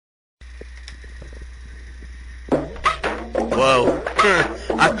whoa.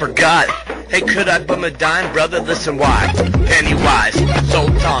 I forgot. Hey, could I bum a dime, brother? Listen why. Pennywise, soul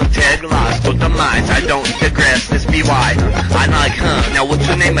tongue, tag lost, to demise. I don't digress, this be why. I'm like, now what's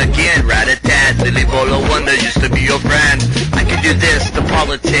your name again? RATATAT, Lily Bolo Wonder used to be your friend. I can do this, the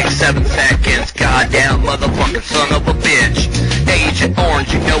politics, 7 seconds. Goddamn motherfucking son of a bitch. Agent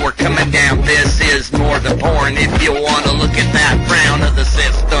Orange, you know we're coming down. This is more than porn. If you wanna look at that frown of the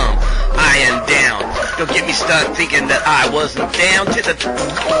system, I am down. Don't get me stuck thinking that I wasn't down to the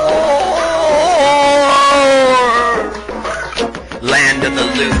land of the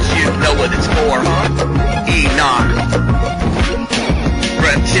loose. You know what it's for, huh? Enoch,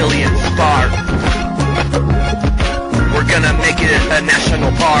 reptilian spark. We're gonna make it a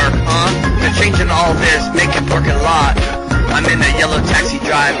national park, huh? They're changing all this, make it parking lot. I'm in a yellow taxi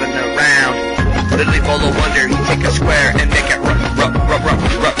driving around. Literally full of wonder, you take a square and make it rebound.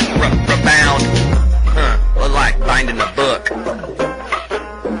 Well, like binding a book.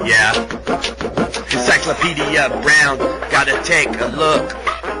 Yeah. Encyclopedia Brown, gotta take a look.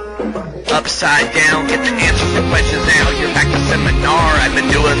 Upside down, get the answers to questions now. You're back to seminar, I've been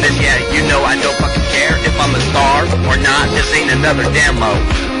doing this, yeah. You know I don't fucking care if I'm a star or not. This ain't another demo.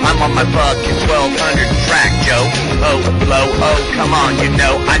 I'm on my fucking 1200 track, Joe. Oh, blow, oh, come on, you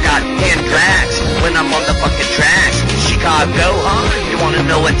know I got hand tracks when I'm on the fucking tracks. Chicago, huh? You wanna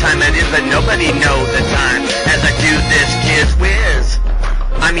know what time it is, but nobody knows the time as I do this jizz whiz.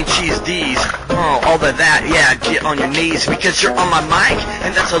 I mean cheese D's, all of that, yeah, get on your knees because you're on my mic,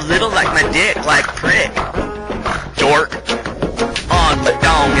 and that's a little like my dick, like prick. Dork, on my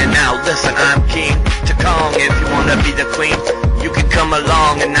dong, and now listen, I'm king to Kong. If you wanna be the queen, you can come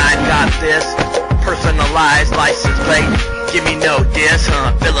along, and I got this personalized license plate. Give me no diss,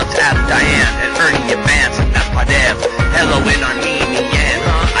 Phillips, Adam, Diane, and Ernie Advance, and that's my dev. Hello in Armenian,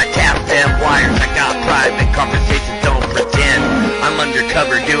 I tap them wires, I got private conversations, don't pretend I'm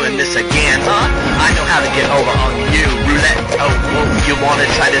undercover doing this again, I know how to get over on you, roulette, oh, whoa, you wanna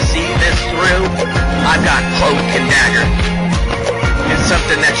try to see this through? I've got cloak and dagger. It's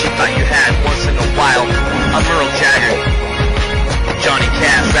something that you thought you had once in a while, a Merle Jagger. Johnny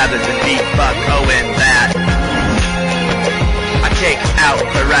Cash rather than Big Buck, oh, and that. I take out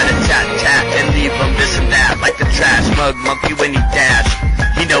the rat-a-tat-tat and leave them this and that, like the trash mug monkey when he dash.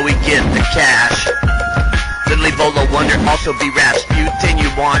 You know we get the cash. Literally Bolo Wonder also be Rasputin.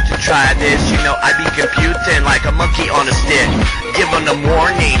 You want to try this? You know I be computing like a monkey on a stick. Give them a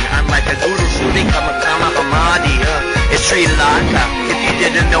warning. I'm like a guru shooting Kama Hamadi. It's Sri Lanka. If you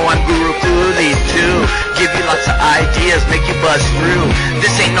didn't know I'm Guru Fuli too. Give you lots of ideas, make you buzz through.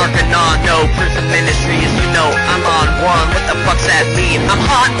 This ain't Narcanon, no prison ministries. You know I'm on one. What the fuck's that mean? I'm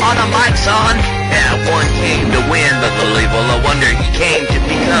hot on a mic, son. Yeah, one came to win, but Lily Bolo Wonder, he came to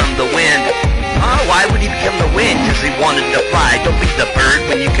become the wind. Why would he become the wind? Cause he wanted to fly. Don't be the bird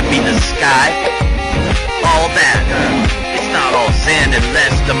when you can be the sky. All that, it's not all sin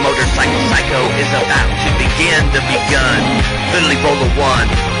unless the motorcycle psycho is about to begin the begun. Literally Bolo One,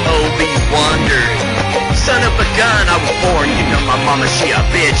 OB Wonder. Son of a gun, I was born, you know my mama, she a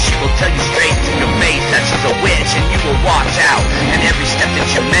bitch. She will tell you straight to your face that she's a witch, and you will watch out, and every step that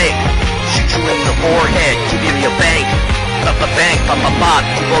you make, shoot you in the forehead, give you your bank. Up a bank, up a bot,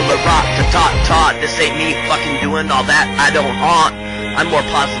 roll a rock, to tot. This ain't me fucking doing all that I don't want. I'm more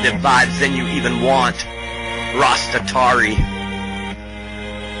positive vibes than you even want. Rastatari.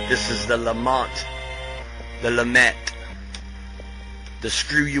 This is the Lamont, the Lament, the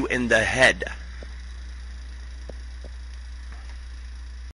screw you in the head.